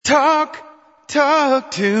Talk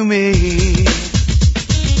to me.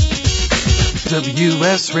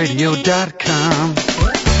 WSRadio.com.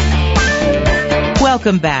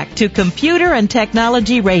 Welcome back to Computer and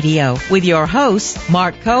Technology Radio with your hosts,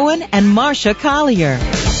 Mark Cohen and Marcia Collier.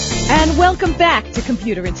 And welcome back to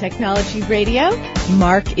Computer and Technology Radio.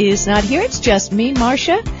 Mark is not here. It's just me,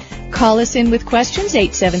 Marcia. Call us in with questions,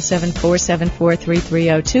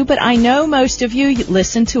 877-474-3302. But I know most of you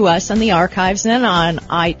listen to us on the archives and on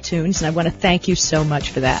iTunes, and I want to thank you so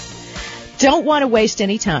much for that. Don't want to waste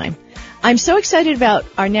any time. I'm so excited about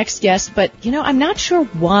our next guest, but, I'm not sure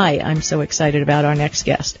why I'm so excited about our next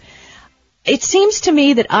guest. It seems to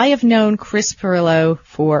me that I have known Chris Pirillo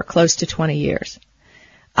for close to 20 years.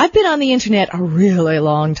 I've been on the Internet a really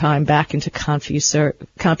long time, back into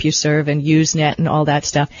CompuServe and Usenet and all that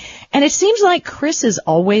stuff. And it seems like Chris has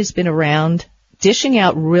always been around, dishing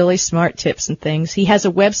out really smart tips and things. He has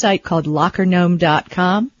a website called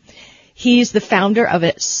LockerGnome.com. He's the founder of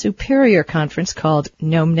a superior conference called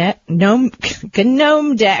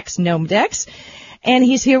GnomeDex, and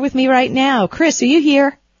he's here with me right now. Chris, are you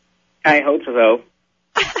here? I hope so.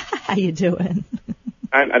 How you doing?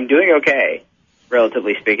 I'm doing okay,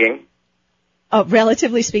 relatively speaking. Oh,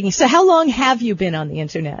 relatively speaking. So how long have you been on the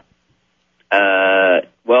Internet?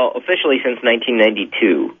 Well, officially since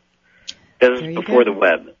 1992. This was before the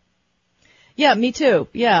web. Yeah, me too.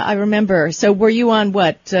 Yeah, I remember. So were you on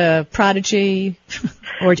what, Prodigy?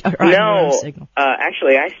 or no, Signal?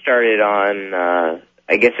 Actually I started on,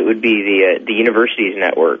 I guess it would be the Universities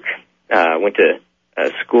Network. Went to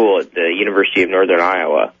school at the University of Northern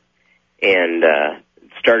Iowa and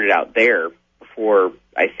started out there before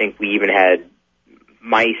I think we even had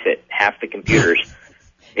mice at half the computers.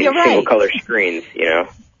 You're right. Single color screens, Yeah,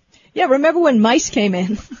 remember when mice came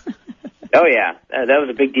in? Oh yeah, that was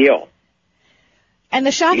a big deal. And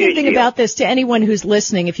the shocking thing about this, to anyone who's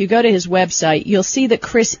listening, if you go to his website, you'll see that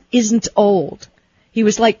Chris isn't old. He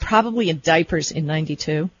was probably in diapers in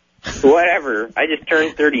 92. Whatever. I just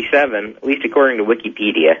turned 37, at least according to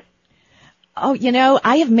Wikipedia. Oh,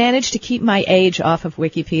 I have managed to keep my age off of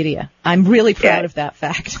Wikipedia. I'm really proud of that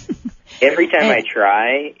fact. Every time I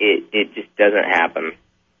try, it just doesn't happen.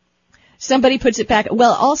 Somebody puts it back.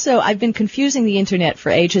 Well, also, I've been confusing the Internet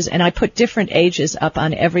for ages, and I put different ages up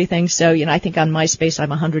on everything. So, I think on MySpace I'm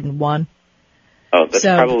 101. Oh, that's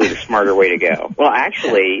probably the smarter way to go. Well,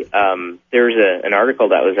 actually, there's an article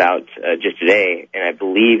that was out just today, and I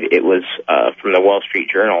believe it was from the Wall Street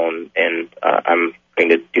Journal, and I'm going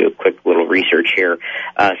to do a quick little research here,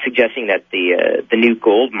 suggesting that the new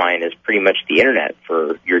gold mine is pretty much the Internet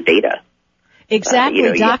for your data.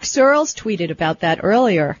 Exactly. Doc Searles tweeted about that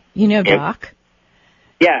earlier. Doc.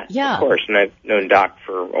 Yeah, of course, and I've known Doc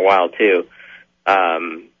for a while too. I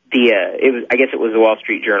guess it was the Wall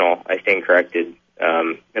Street Journal. I stand corrected,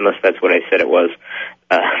 unless that's what I said it was.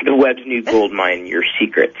 The web's new gold mine, your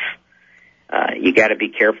secrets. You got to be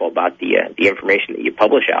careful about the information that you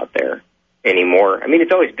publish out there anymore. I mean,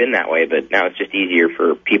 it's always been that way, but now it's just easier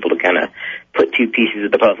for people to kind of put two pieces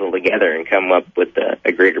of the puzzle together and come up with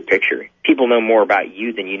a greater picture. People know more about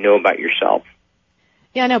you than you know about yourself.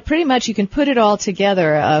 Yeah, no, pretty much you can put it all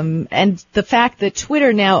together. And the fact that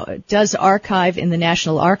Twitter now does archive in the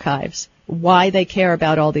National Archives, why they care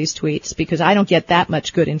about all these tweets, because I don't get that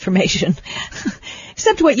much good information,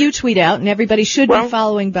 except what you tweet out, and everybody should be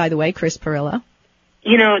following, by the way, Chris Pirillo.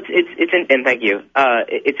 And thank you.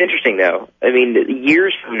 It's interesting though. I mean,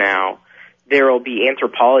 years from now, there will be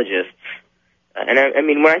anthropologists, and I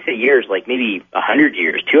mean, when I say years, like maybe 100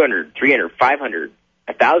 years, 200, 300, 500,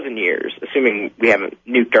 1,000 years, assuming we haven't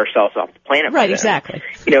nuked ourselves off the planet. Right, exactly.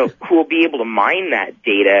 Who will be able to mine that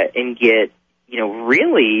data and get,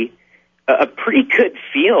 really a pretty good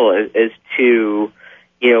feel as to,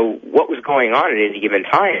 what was going on at any given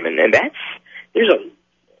time. And there's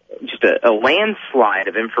just a landslide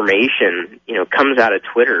of information, comes out of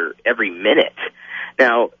Twitter every minute.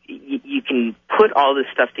 Now, you can put all this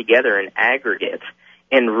stuff together in aggregate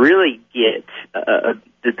and really get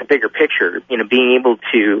the bigger picture, being able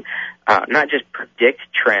to not just predict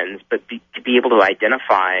trends, but to be able to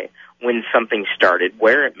identify when something started,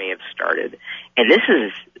 where it may have started. And this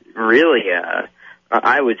is really,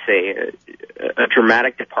 I would say, a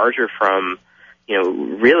dramatic departure from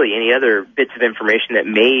really any other bits of information that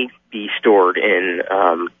may be stored in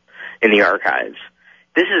the archives.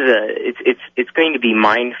 This is it's going to be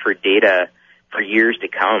mined for data for years to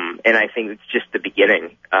come, and I think it's just the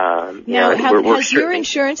beginning. Now, has your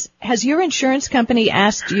insurance company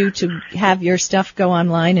asked you to have your stuff go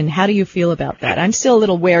online, and how do you feel about that? I'm still a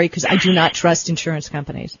little wary because I do not trust insurance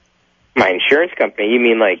companies. My insurance company? You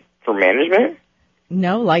mean like for management?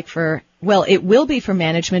 No, like for Well, it will be for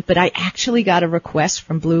management, but I actually got a request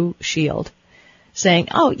from Blue Shield saying,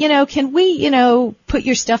 can we, put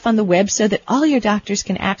your stuff on the web so that all your doctors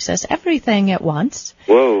can access everything at once?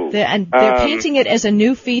 Whoa. And they're painting it as a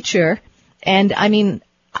new feature. And I mean,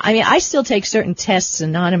 I still take certain tests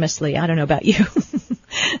anonymously. I don't know about you.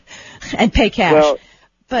 And pay cash. Well,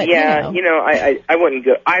 but, yeah, I wouldn't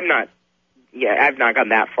go. I've not gotten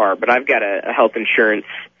that far, but I've got a health insurance,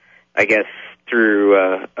 I guess, through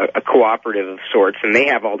a cooperative of sorts, and they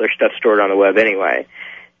have all their stuff stored on the web anyway.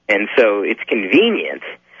 And so it's convenient.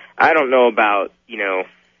 I don't know about, yeah.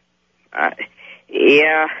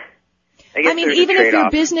 I guess even if your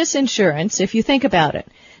business insurance, if you think about it,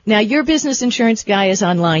 now your business insurance guy is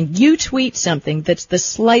online, you tweet something that's the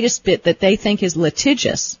slightest bit that they think is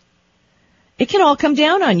litigious, it can all come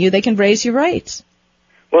down on you. They can raise your rates.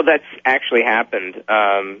 Well, that's actually happened.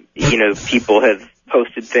 People have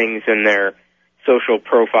posted things in their social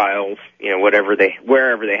profiles, wherever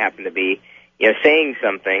they happen to be, saying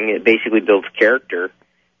something. It basically builds character,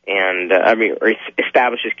 and or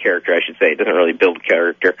establishes character, I should say. It doesn't really build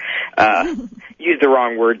character. Use the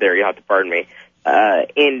wrong word there. You'll have to pardon me.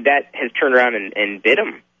 And that has turned around and bit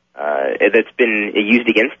them. That's been used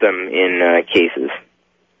against them in cases.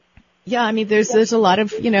 Yeah, there's a lot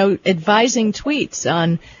of, advising tweets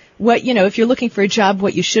on what, if you're looking for a job,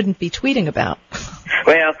 what you shouldn't be tweeting about.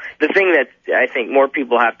 Well, the thing that I think more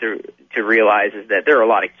people have to realize is that there are a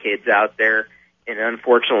lot of kids out there, and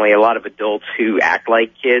unfortunately a lot of adults who act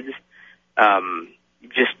like kids.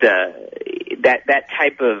 That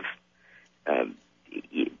type of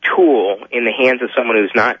tool in the hands of someone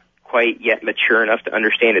who's not quite yet mature enough to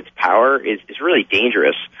understand its power is really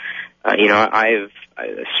dangerous. I've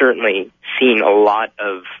certainly seen a lot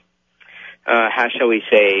of, how shall we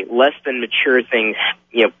say, less than mature things,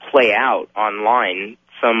 play out online,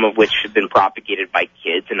 some of which have been propagated by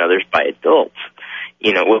kids and others by adults.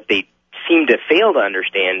 What they seem to fail to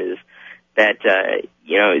understand is that,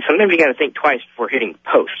 sometimes you got to think twice before hitting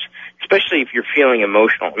post, especially if you're feeling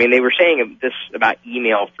emotional. They were saying this about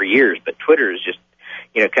email for years, but Twitter has just,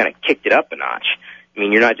 kind of kicked it up a notch.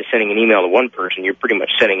 You're not just sending an email to one person, you're pretty much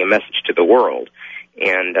sending a message to the world.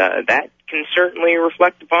 And that can certainly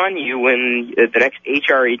reflect upon you when the next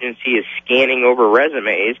HR agency is scanning over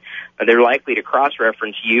resumes. They're likely to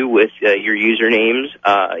cross-reference you with your usernames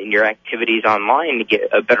and your activities online to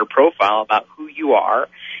get a better profile about who you are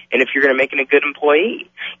and if you're going to make it a good employee.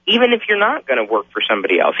 Even if you're not going to work for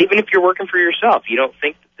somebody else, even if you're working for yourself, you don't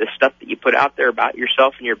think that the stuff that you put out there about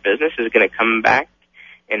yourself and your business is going to come back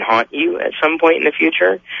and haunt you at some point in the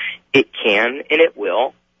future? It can and it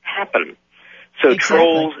will happen. So exactly.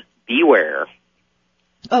 Trolls, beware.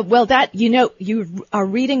 Oh, well, you are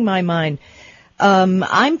reading my mind.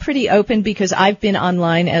 I'm pretty open because I've been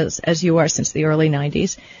online as you are since the early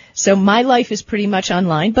 90s. So my life is pretty much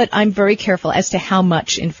online, but I'm very careful as to how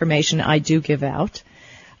much information I do give out.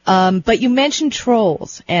 But you mentioned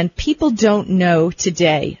trolls, and people don't know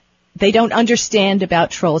today. They don't understand about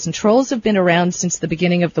trolls, and trolls have been around since the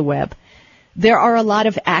beginning of the web. There are a lot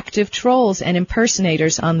of active trolls and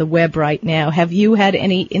impersonators on the web right now. Have you had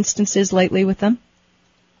any instances lately with them?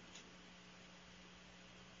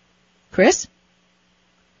 Chris?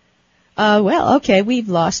 Well, okay, we've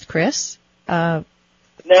lost Chris. No,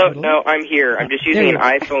 I'm here. I'm just using an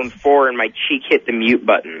iPhone 4 and my cheek hit the mute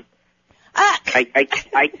button.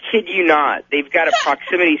 I kid you not. They've got a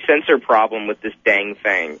proximity sensor problem with this dang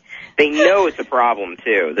thing. They know it's a problem,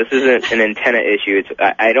 too. This isn't an antenna issue.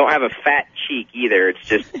 I don't have a fat cheek either. It's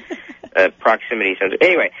just a proximity sensor.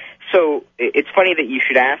 Anyway, so it's funny that you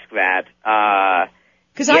should ask that.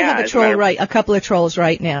 Because I have a couple of trolls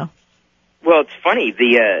right now. Well, it's funny.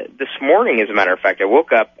 This morning, as a matter of fact, I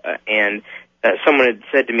woke up and someone had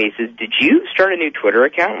said to me, says, "Did you start a new Twitter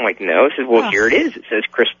account?" I'm like, "No." He says, "Well, Here it is. It says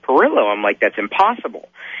Chris Pirillo." I'm like, "That's impossible."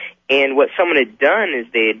 And what someone had done is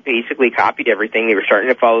they had basically copied everything. They were starting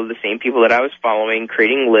to follow the same people that I was following,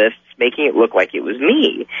 creating lists, making it look like it was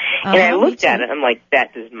me. And I looked at it, and I'm like,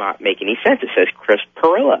 that does not make any sense. It says Chris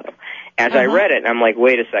Pirillo. As I read it, and I'm like,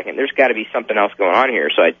 wait a second, there's got to be something else going on here.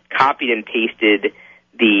 So I copied and pasted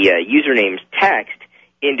the username's text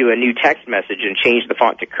into a new text message and changed the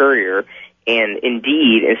font to Courier. And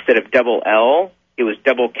indeed, instead of double L, it was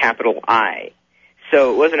double capital I.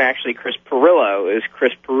 So it wasn't actually Chris Pirillo, it was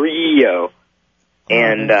Chris Pirillo.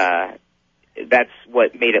 And that's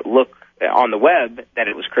what made it look on the web that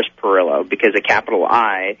it was Chris Pirillo, because a capital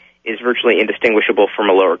I is virtually indistinguishable from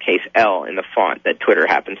a lowercase l in the font that Twitter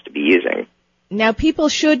happens to be using. Now, people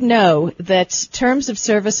should know that terms of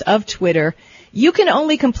service of Twitter, you can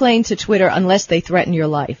only complain to Twitter unless they threaten your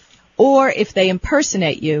life, or if they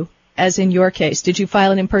impersonate you as in your case? Did you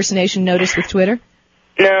file an impersonation notice with Twitter?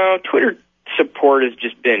 No, Twitter support has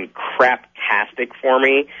just been craptastic for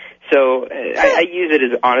me. So I use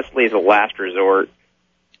it honestly as a last resort.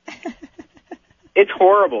 It's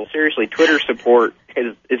horrible. Seriously, Twitter support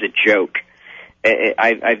is a joke.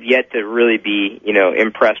 I've yet to really be,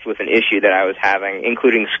 impressed with an issue that I was having,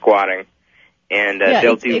 including squatting. And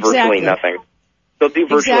they'll do virtually nothing. They'll do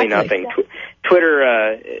virtually nothing.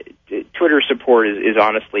 Twitter support is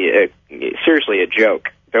honestly seriously a joke.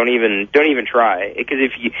 Don't even try, because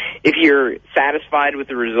if you're satisfied with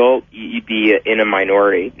the result, you'd be in a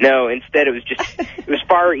minority. No, instead it was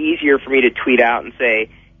far easier for me to tweet out and say,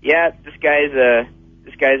 yeah, this guy's a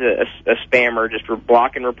spammer, just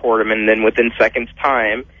block and report him, and then within seconds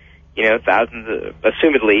time, thousands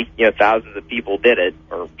of people did it,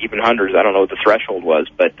 or even hundreds. I don't know what the threshold was,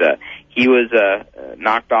 but he was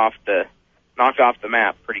knocked off the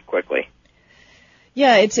map pretty quickly.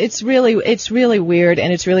 Yeah, it's really weird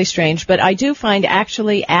and it's really strange. But I do find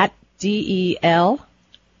actually at DEL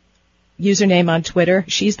username on Twitter.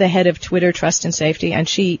 She's the head of Twitter Trust and Safety, and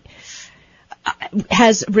she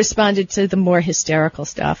has responded to the more hysterical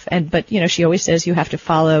stuff. But she always says you have to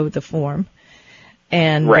follow the form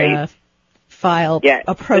and file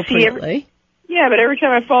appropriately. But every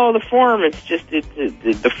time I follow the form, it's just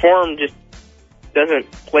the form just doesn't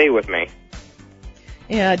play with me.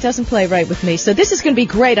 Yeah, it doesn't play right with me. So this is going to be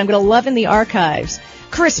great. I'm going to love in the archives.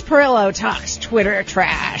 Chris Pirillo talks Twitter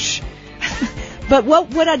trash. But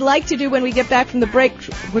what I'd like to do when we get back from the break,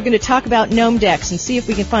 we're going to talk about Gnome Decks and see if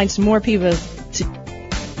we can find some more people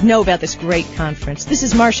to know about this great conference. This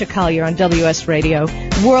is Marcia Collier on WS Radio,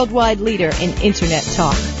 worldwide leader in Internet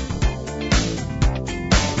talk.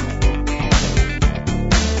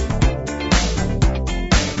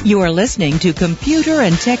 You are listening to Computer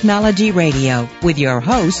and Technology Radio with your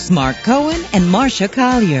hosts Mark Cohen and Marcia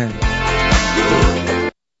Collier.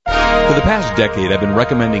 For the past decade, I've been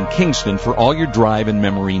recommending Kingston for all your drive and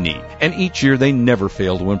memory need, and each year they never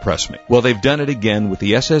fail to impress me. Well, they've done it again with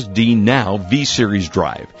the SSD Now V-Series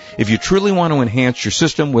drive. If you truly want to enhance your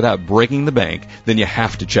system without breaking the bank, then you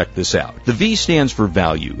have to check this out. The V stands for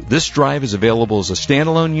value. This drive is available as a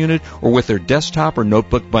standalone unit or with their desktop or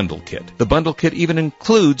notebook bundle kit. The bundle kit even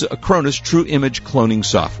includes Acronis True Image cloning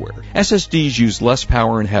software. SSDs use less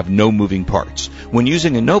power and have no moving parts. When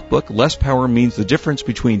using a notebook, less power means the difference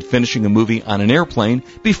between finishing a movie on an airplane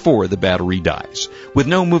before the battery dies. With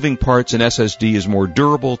no moving parts, an SSD is more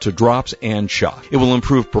durable to drops and shock. It will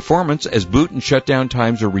improve performance as boot and shutdown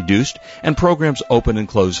times are reduced and programs open and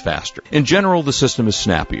close faster. In general, the system is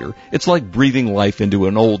snappier. It's like breathing life into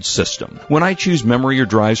an old system. When I choose memory or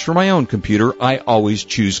drives for my own computer, I always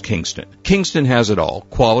choose Kingston. Kingston has it all: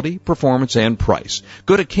 quality, performance, and price.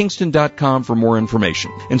 Go to Kingston.com for more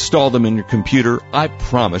information. Install them in your computer. I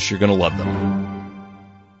promise you're going to love them.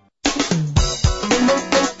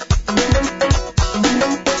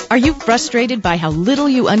 Are you frustrated by how little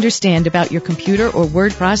you understand about your computer or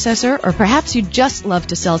word processor? Or perhaps you'd just love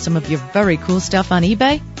to sell some of your very cool stuff on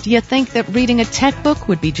eBay? Do you think that reading a tech book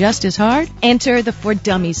would be just as hard? Enter the For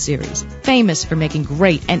Dummies series, famous for making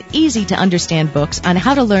great and easy-to-understand books on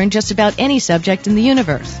how to learn just about any subject in the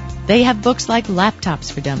universe. They have books like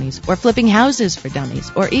Laptops for Dummies, or Flipping Houses for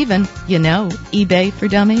Dummies, or even, eBay for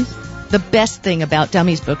Dummies. The best thing about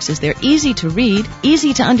Dummies books is they're easy to read,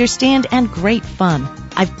 easy to understand, and great fun.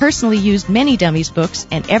 I've personally used many Dummies books,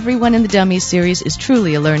 and every one in the Dummies series is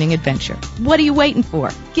truly a learning adventure. What are you waiting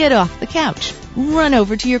for? Get off the couch. Run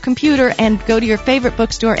over to your computer and go to your favorite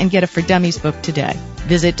bookstore and get a For Dummies book today.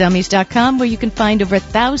 Visit Dummies.com, where you can find over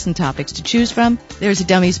 1,000 topics to choose from. There's a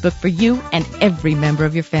Dummies book for you and every member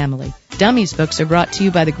of your family. Dummies books are brought to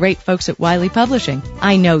you by the great folks at Wiley Publishing.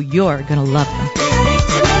 I know you're going to love them.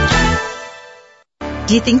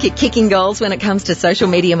 Do you think you're kicking goals when it comes to social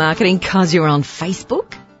media marketing because you're on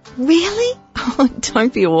Facebook? Really? Oh,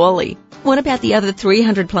 don't be a wally. What about the other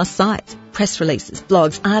 300 plus sites? Press releases,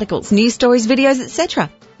 blogs, articles, news stories, videos, etc.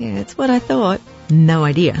 Yeah, that's what I thought. No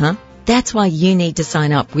idea, huh? That's why you need to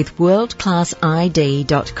sign up with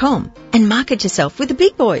worldclassid.com and market yourself with the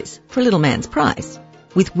big boys for a little man's price.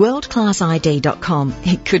 With worldclassid.com,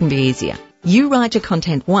 it couldn't be easier. You write your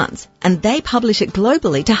content once, and they publish it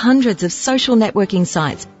globally to hundreds of social networking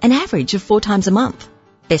sites, an average of 4 times a month.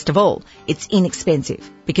 Best of all, it's inexpensive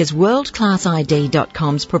because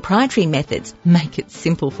WorldClassID.com's proprietary methods make it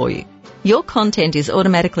simple for you. Your content is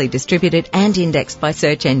automatically distributed and indexed by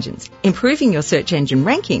search engines, improving your search engine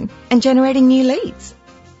ranking and generating new leads.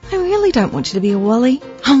 I really don't want you to be a wally.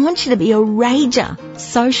 I want you to be a rager.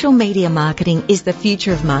 Social media marketing is the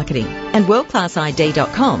future of marketing, and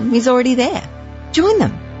WorldClassID.com is already there. Join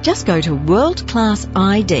them. Just go to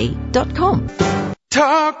worldclassid.com.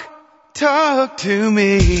 Talk to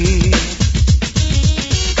me.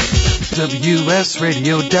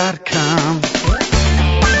 WSRadio.com.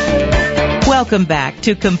 Welcome back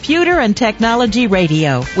to Computer and Technology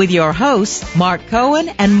Radio with your hosts, Mark Cohen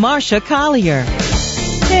and Marcia Collier.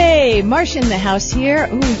 Hey, Marcia in the house here.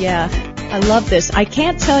 Ooh, yeah. I love this. I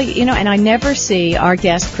can't tell you, and I never see our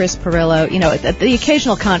guest, Chris Pirillo, at the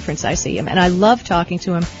occasional conference I see him, and I love talking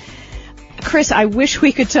to him. Chris, I wish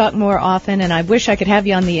we could talk more often, and I wish I could have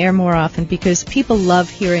you on the air more often, because people love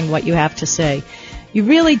hearing what you have to say. You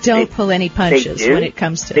really don't pull any punches when it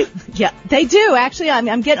comes to... Yeah, they do. Actually,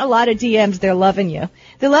 I'm getting a lot of DMs. They're loving you.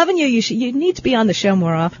 They're loving you. You need to be on the show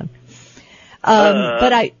more often.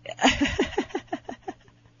 But I...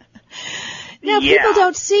 Now, people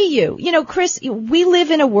don't see you. Chris, we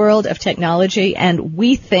live in a world of technology, and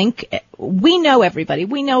we know everybody.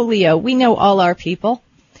 We know Leo. We know all our people.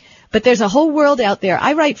 But there's a whole world out there.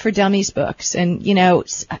 I write for Dummies books, and,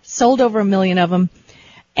 sold over 1 million of them.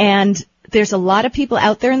 And there's a lot of people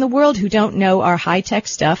out there in the world who don't know our high-tech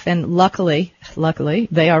stuff, and luckily,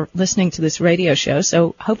 they are listening to this radio show,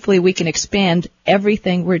 so hopefully we can expand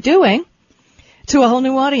everything we're doing to a whole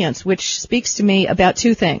new audience, which speaks to me about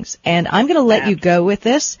two things. And I'm going to let you go with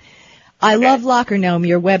this. I love Locker Gnome,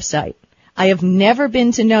 your website. I have never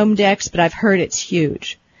been to Gnome Dex, but I've heard it's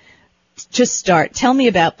huge. Just start. Tell me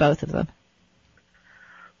about both of them.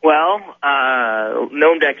 Well,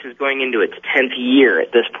 Gnome Dex is going into its 10th year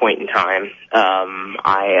at this point in time.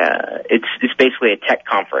 It's basically a tech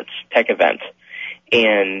conference, tech event,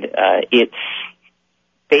 and it's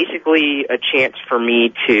basically a chance for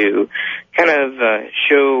me to kind of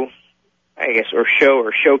showcase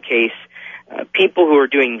people who are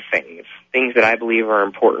doing things that I believe are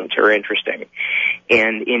important or interesting,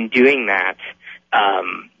 and in doing that,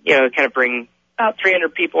 kind of bring about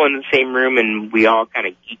 300 people in the same room, and we all kind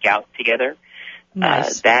of geek out together.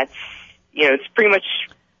 Nice. That's, it's pretty much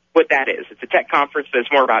what that is. It's a tech conference, but it's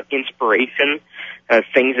more about inspiration,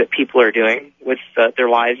 things that people are doing with their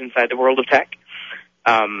lives inside the world of tech.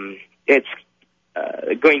 It's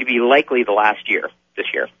going to be likely the last year this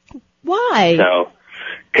year. Why?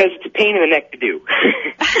 Because it's a pain in the neck to do.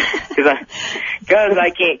 Because I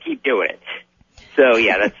can't keep doing it. So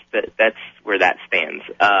yeah, that's where that stands.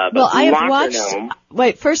 Well, I have watched.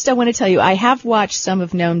 Wait, first I want to tell you I have watched some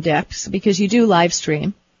of Gnome Dex because you do live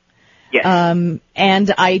stream. Yes.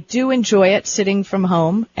 And I do enjoy it sitting from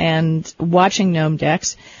home and watching Gnome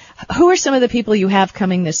Dex. Who are some of the people you have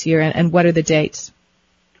coming this year, and what are the dates?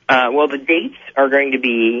 Well, the dates are going to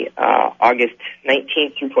be August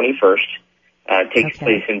 19th through 21st. Takes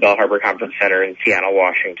place in Bell Harbor Conference Center in Seattle,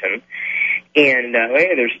 Washington. And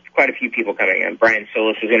there's quite a few people coming in. Brian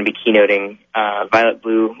Solis is going to be keynoting. Violet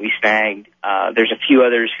Blue, we snagged. There's a few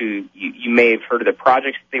others who you may have heard of the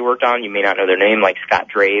projects that they worked on. You may not know their name, like Scott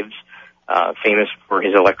Draves, famous for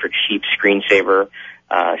his Electric Sheep screensaver.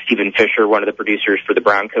 Stephen Fisher, one of the producers for the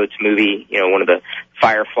Browncoats movie, one of the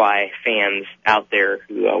Firefly fans out there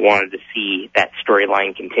who wanted to see that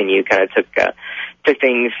storyline continue, kind of took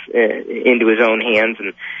things into his own hands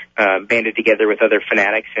and banded together with other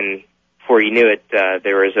fanatics, and before you knew it,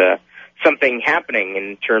 there was something happening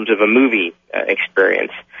in terms of a movie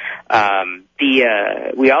experience. We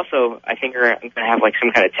also, I think, are going to have like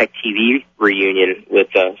some kind of tech TV reunion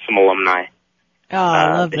with some alumni. Oh,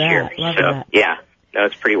 I love this that. year. Love so, that. Yeah. No,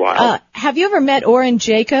 it's pretty wild. Have you ever met Oren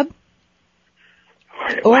Jacob?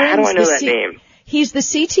 How do I know that name? He's the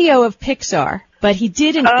CTO of Pixar, but he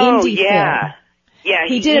did an indie film. Yeah,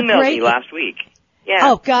 he did emailed me last week. Yeah.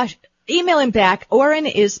 Oh, gosh. Email him back. Oren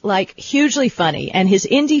is, like, hugely funny, and his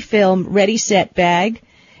indie film, Ready, Set, Bag,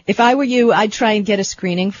 if I were you, I'd try and get a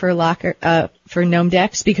screening for Gnome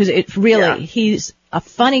Dex, because it really, he's a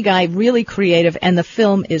funny guy, really creative, and the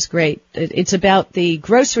film is great. It's about the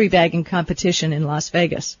grocery bagging competition in Las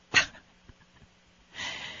Vegas,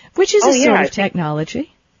 which is sort of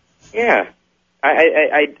technology. Yeah.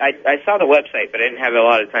 I saw the website, but I didn't have a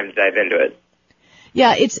lot of time to dive into it.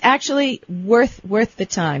 Yeah, it's actually worth the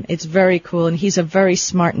time. It's very cool, and he's a very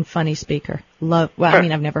smart and funny speaker. I've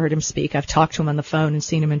never heard him speak. I've talked to him on the phone and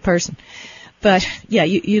seen him in person. But yeah,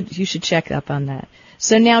 you should check up on that.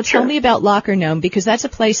 So now tell me about Locker Gnome, because that's a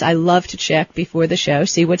place I love to check before the show,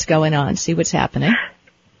 see what's going on, see what's happening.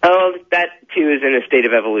 Oh, that too is in a state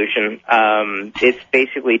of evolution. It's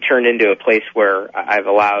basically turned into a place where I've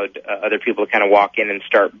allowed other people to kind of walk in and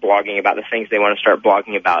start blogging about the things they want to start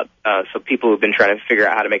blogging about. So people who've been trying to figure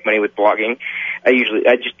out how to make money with blogging, I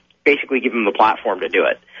just basically give them the platform to do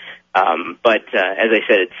it. But as I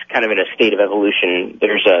said, it's kind of in a state of evolution.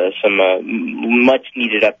 There's some much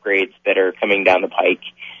needed upgrades that are coming down the pike,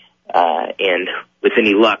 and with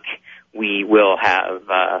any luck, we will have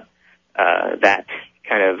that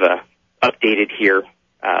kind of updated here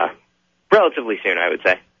relatively soon, I would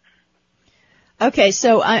say. Okay,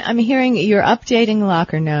 so I'm hearing you're updating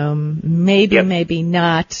Locker Gnome, maybe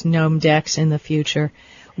not Gnome Decks in the future.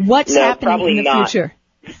 What's happening in the future?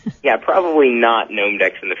 Yeah, probably not Gnome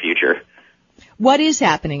Decks in the future. What is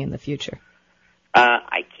happening in the future?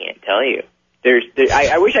 I can't tell you.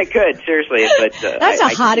 I wish I could, seriously, but that's a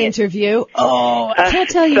hot interview. Oh, I can't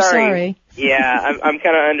tell you. Sorry. Yeah, I'm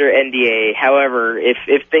kind of under NDA. However,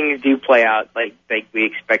 if things do play out like we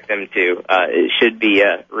expect them to, it should be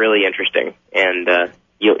really interesting, and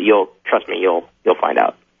you'll trust me, you'll find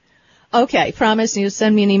out. Okay, promise you'll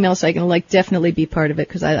send me an email so I can definitely be part of it,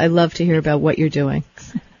 because I love to hear about what you're doing.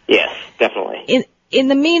 Yes, definitely. In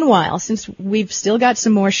the meanwhile, since we've still got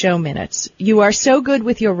some more show minutes, you are so good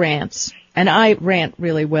with your rants, and I rant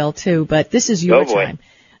really well too, but this is your time.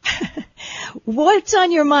 What's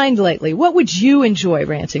on your mind lately? What would you enjoy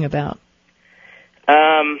ranting about?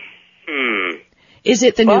 Is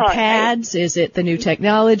it the new pads? Is it the new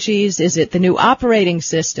technologies? Is it the new operating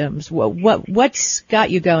systems? What's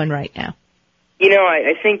got you going right now? You know,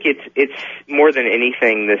 I think it's more than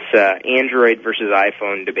anything this Android versus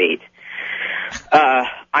iPhone debate.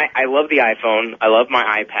 I love the iPhone. I love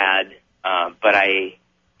my iPad, but I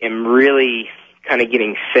am really kind of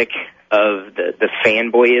getting sick of the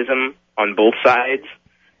fanboyism on both sides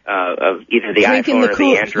of either the iPhone or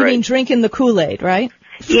the Android. You mean drinking the Kool-Aid, right?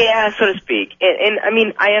 Yeah, so to speak. And I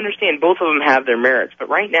mean, I understand both of them have their merits, but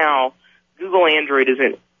right now, Google Android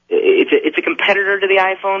isn't. It's a competitor to the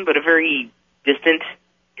iPhone, but a very distant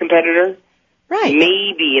competitor. Right.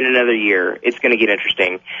 Maybe in another year it's going to get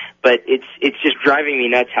interesting, but it's just driving me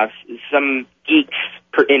nuts how some geeks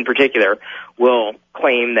in particular will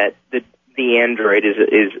claim that the Android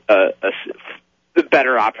is a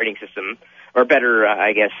better operating system or better,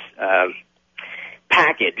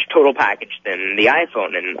 total package than the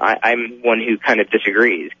iPhone, and I'm one who kind of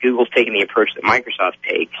disagrees. Google's taking the approach that Microsoft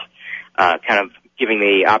takes, kind of giving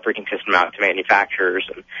the operating system out to manufacturers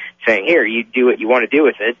and saying, here, you do what you want to do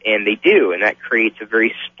with it, and they do, and that creates a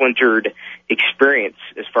very splintered experience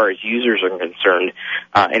as far as users are concerned,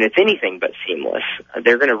 and it's anything but seamless.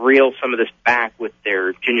 They're going to reel some of this back with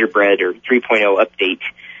their Gingerbread or 3.0 update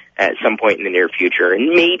at some point in the near future, and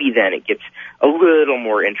maybe then it gets a little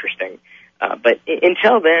more interesting. But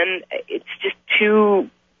until then, it's just too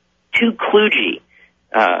kludgy,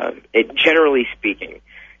 generally speaking.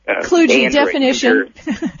 Kludgy definition.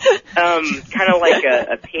 Kind of like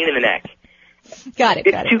a pain in the neck. Got it.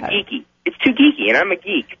 It's too geeky. It's too geeky, and I'm a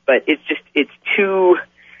geek, but it's too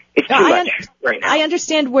much right now. I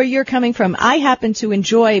understand where you're coming from. I happen to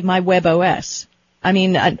enjoy my WebOS. I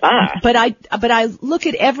mean, but I look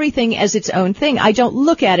at everything as its own thing. I don't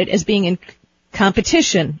look at it as being in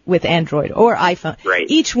competition with Android or iPhone. Right.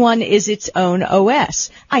 Each one is its own OS.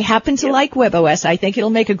 I happen to like WebOS. I think it'll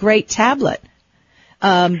make a great tablet.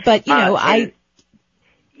 But you know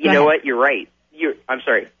what? You're right. I'm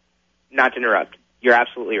sorry, not to interrupt. You're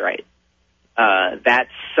absolutely right.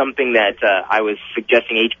 That's something that I was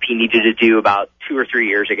suggesting HP needed to do about 2 or 3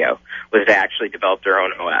 years ago, was to actually develop their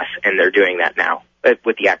own OS, and they're doing that now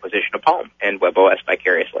with the acquisition of Palm and WebOS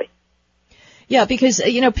vicariously. Yeah, because,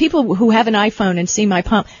 people who have an iPhone and see my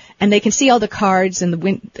Palm, and they can see all the cards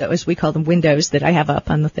and as we call them, windows that I have up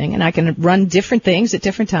on the thing, and I can run different things at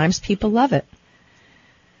different times. People love it.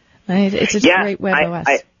 It's a great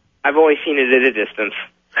WebOS. I've always seen it at a distance.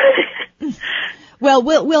 Well,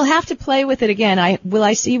 we'll have to play with it again. Will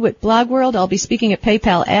I see you at Blog World? I'll be speaking at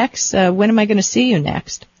PayPal X. When am I going to see you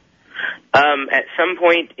next? At some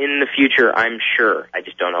point in the future, I'm sure. I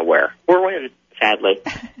just don't know where or when, sadly.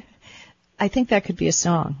 I think that could be a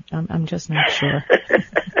song. I'm just not sure.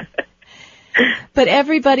 But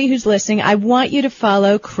everybody who's listening, I want you to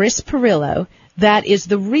follow Chris Pirillo. That is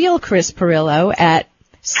the real Chris Pirillo at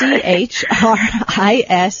ChrisPirillo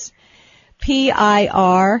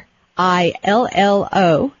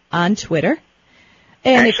on Twitter.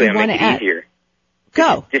 And actually, if you want to add, easier.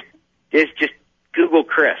 Go. Just Google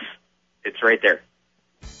Chris. It's right there.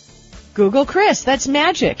 Google Chris. That's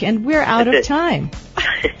magic. And we're out of time.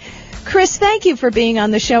 Chris, thank you for being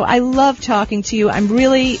on the show. I love talking to you. I'm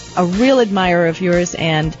really a real admirer of yours,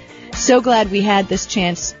 and so glad we had this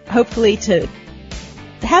chance, hopefully, to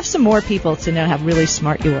have some more people to know how really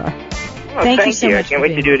smart you are. Well, thank you so much. I can't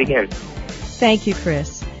wait to do it again. Thank you,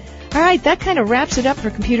 Chris. All right, that kind of wraps it up for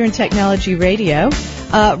Computer and Technology Radio.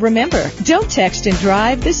 Remember, don't text and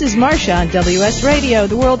drive. This is Marcia on WS Radio,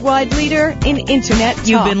 the worldwide leader in Internet talk.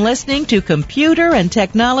 You've been listening to Computer and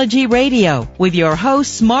Technology Radio with your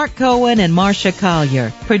hosts Mark Cohen and Marcia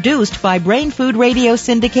Collier. Produced by Brain Food Radio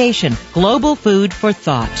Syndication, global food for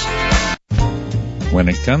thought. When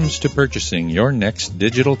it comes to purchasing your next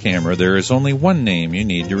digital camera, there is only one name you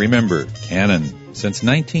need to remember: Canon. Since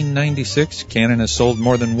 1996, Canon has sold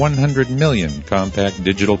more than 100 million compact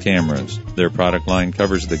digital cameras. Their product line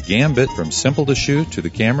covers the gambit from simple to shoot to the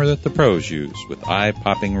camera that the pros use, with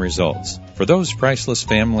eye-popping results. For those priceless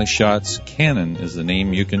family shots, Canon is the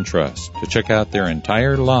name you can trust. To check out their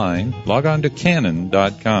entire line, log on to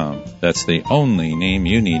Canon.com. That's the only name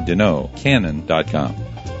you need to know, Canon.com.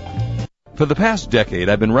 For the past decade,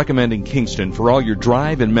 I've been recommending Kingston for all your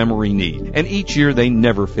drive and memory need, and each year they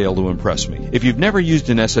never fail to impress me. If you've never used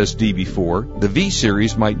an SSD before, the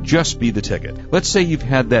V-Series might just be the ticket. Let's say you've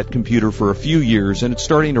had that computer for a few years and it's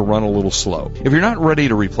starting to run a little slow. If you're not ready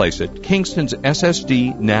to replace it, Kingston's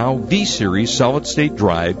SSD Now V-Series solid-state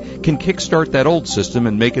drive can kickstart that old system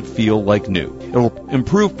and make it feel like new. It'll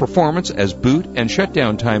improve performance as boot and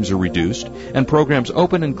shutdown times are reduced, and programs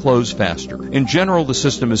open and close faster. In general, the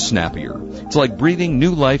system is snappier. It's like breathing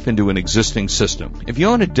new life into an existing system. If you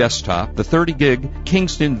own a desktop, the 30-gig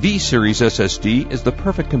Kingston V-Series SSD is the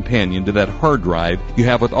perfect companion to that hard drive you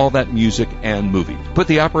have with all that music and movies. Put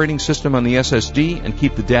the operating system on the SSD and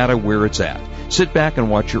keep the data where it's at. Sit back and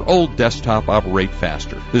watch your old desktop operate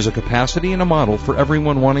faster. There's a capacity and a model for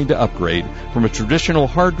everyone wanting to upgrade from a traditional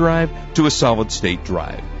hard drive to a solid-state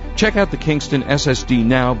drive. Check out the Kingston SSD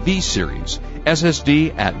Now V-Series.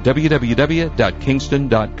 SSD at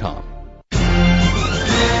www.kingston.com.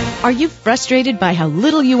 Are you frustrated by how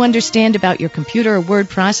little you understand about your computer or word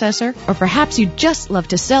processor? Or perhaps you just love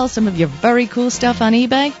to sell some of your very cool stuff on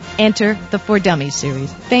eBay? Enter the For Dummies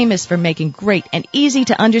series, famous for making great and easy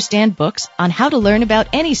to understand books on how to learn about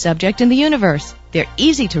any subject in the universe. They're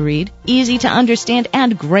easy to read, easy to understand,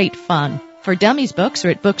 and great fun. For Dummies books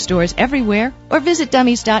are at bookstores everywhere, or visit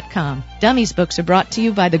dummies.com. Dummies books are brought to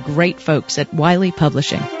you by the great folks at Wiley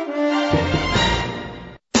Publishing.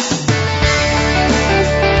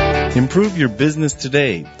 Improve your business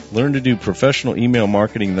today. Learn to do professional email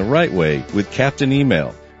marketing the right way with Captain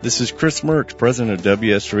Email. This is Chris Mertz, president of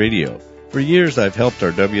WS Radio. For years, I've helped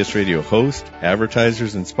our WS Radio hosts,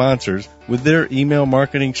 advertisers, and sponsors with their email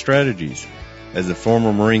marketing strategies. As a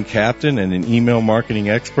former Marine captain and an email marketing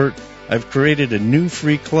expert, I've created a new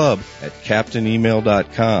free club at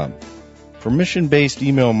CaptainEmail.com. Permission-based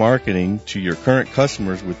email marketing to your current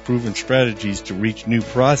customers with proven strategies to reach new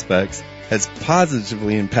prospects has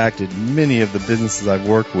positively impacted many of the businesses I've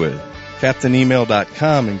worked with.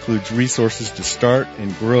 CaptainEmail.com includes resources to start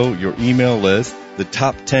and grow your email list, the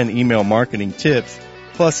top 10 email marketing tips,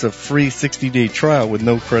 plus a free 60-day trial with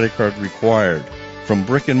no credit card required. From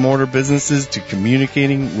brick-and-mortar businesses to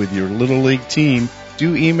communicating with your Little League team,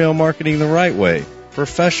 do email marketing the right way,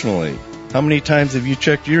 professionally. How many times have you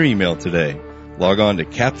checked your email today? Log on to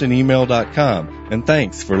CaptainEmail.com, and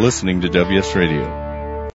thanks for listening to WS Radio.